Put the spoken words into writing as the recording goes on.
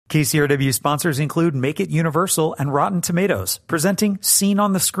KCRW sponsors include Make It Universal and Rotten Tomatoes, presenting Scene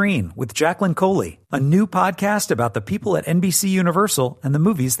on the Screen with Jacqueline Coley, a new podcast about the people at NBC Universal and the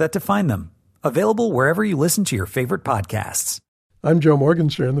movies that define them. Available wherever you listen to your favorite podcasts. I'm Joe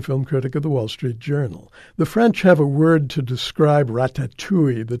Morgenstern, the film critic of the Wall Street Journal. The French have a word to describe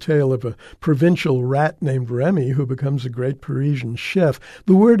Ratatouille, the tale of a provincial rat named Remy who becomes a great Parisian chef.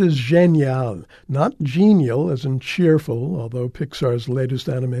 The word is génial, not genial as in cheerful, although Pixar's latest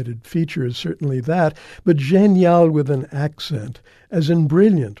animated feature is certainly that, but génial with an accent, as in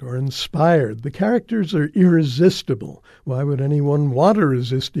brilliant or inspired. The characters are irresistible. Why would anyone want to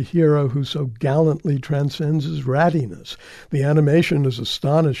resist a hero who so gallantly transcends his rattiness? The animation is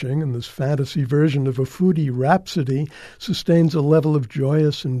astonishing, and this fantasy version of a foodie rhapsody sustains a level of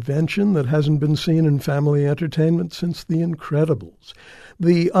joyous invention that hasn't been seen in family entertainment since The Incredibles.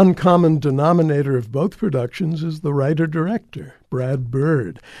 The uncommon denominator of both productions is the writer-director, Brad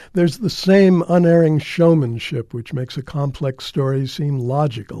Bird. There's the same unerring showmanship which makes a complex story seem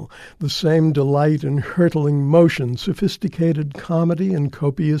logical, the same delight in hurtling motion, sophisticated comedy, and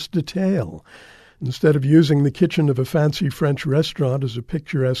copious detail. Instead of using the kitchen of a fancy French restaurant as a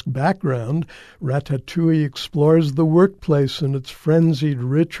picturesque background, Ratatouille explores the workplace and its frenzied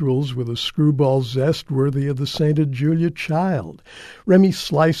rituals with a screwball zest worthy of the sainted Julia Child. Remy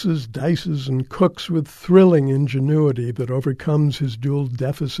slices, dices, and cooks with thrilling ingenuity that overcomes his dual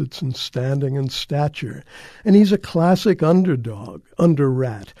deficits in standing and stature. And he's a classic underdog,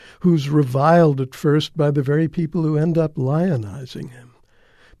 under-rat, who's reviled at first by the very people who end up lionizing him.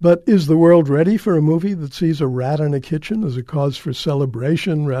 But is the world ready for a movie that sees a rat in a kitchen as a cause for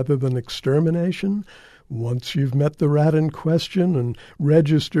celebration rather than extermination? Once you've met the rat in question and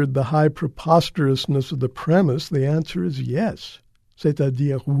registered the high preposterousness of the premise, the answer is yes,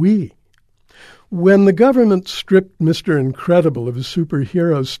 c'est-à-dire oui. When the government stripped Mr. Incredible of his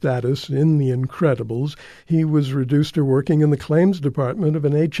superhero status in The Incredibles, he was reduced to working in the claims department of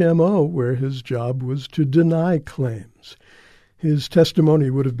an HMO where his job was to deny claims. His testimony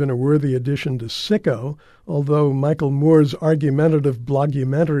would have been a worthy addition to Sicko, although Michael Moore's argumentative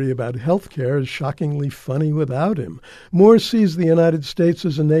blogumentary about healthcare is shockingly funny without him. Moore sees the United States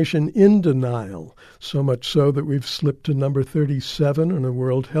as a nation in denial, so much so that we've slipped to number 37 in a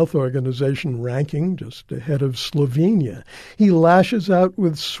World Health Organization ranking, just ahead of Slovenia. He lashes out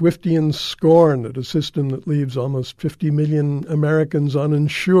with Swiftian scorn at a system that leaves almost 50 million Americans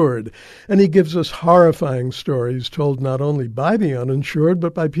uninsured, and he gives us horrifying stories told not only by the uninsured,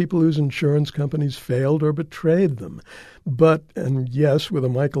 but by people whose insurance companies failed or betrayed them. But, and yes, with a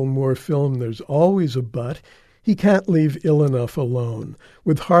Michael Moore film there's always a but, he can't leave ill enough alone.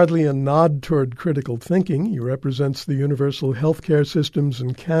 With hardly a nod toward critical thinking, he represents the universal healthcare systems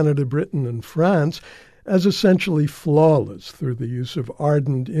in Canada, Britain, and France as essentially flawless through the use of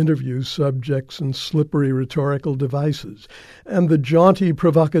ardent interview subjects and slippery rhetorical devices. And the jaunty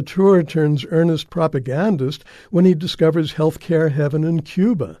provocateur turns earnest propagandist when he discovers healthcare heaven in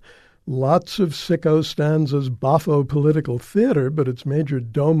Cuba. Lots of Sicko stands as boffo political theater, but its major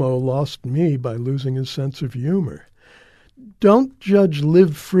domo lost me by losing his sense of humor. Don't judge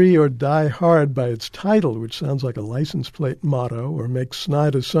Live Free or Die Hard by its title, which sounds like a license plate motto, or make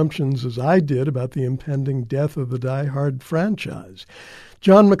snide assumptions, as I did, about the impending death of the Die Hard franchise.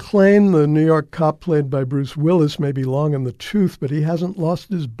 John McClane, the New York cop played by Bruce Willis, may be long in the tooth, but he hasn't lost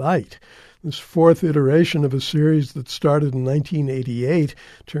his bite. This fourth iteration of a series that started in 1988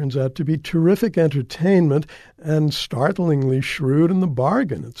 turns out to be terrific entertainment and startlingly shrewd in the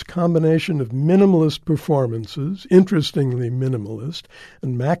bargain. It's a combination of minimalist performances, interestingly minimalist,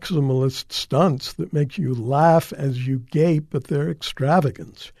 and maximalist stunts that make you laugh as you gape at their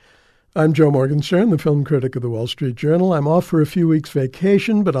extravagance. I'm Joe Morgenstern, the film critic of the Wall Street Journal. I'm off for a few weeks'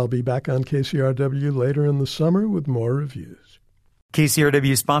 vacation, but I'll be back on KCRW later in the summer with more reviews.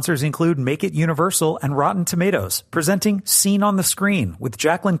 KCRW sponsors include Make It Universal and Rotten Tomatoes, presenting Scene on the Screen with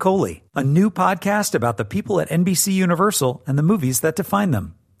Jacqueline Coley, a new podcast about the people at NBC Universal and the movies that define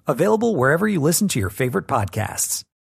them. Available wherever you listen to your favorite podcasts.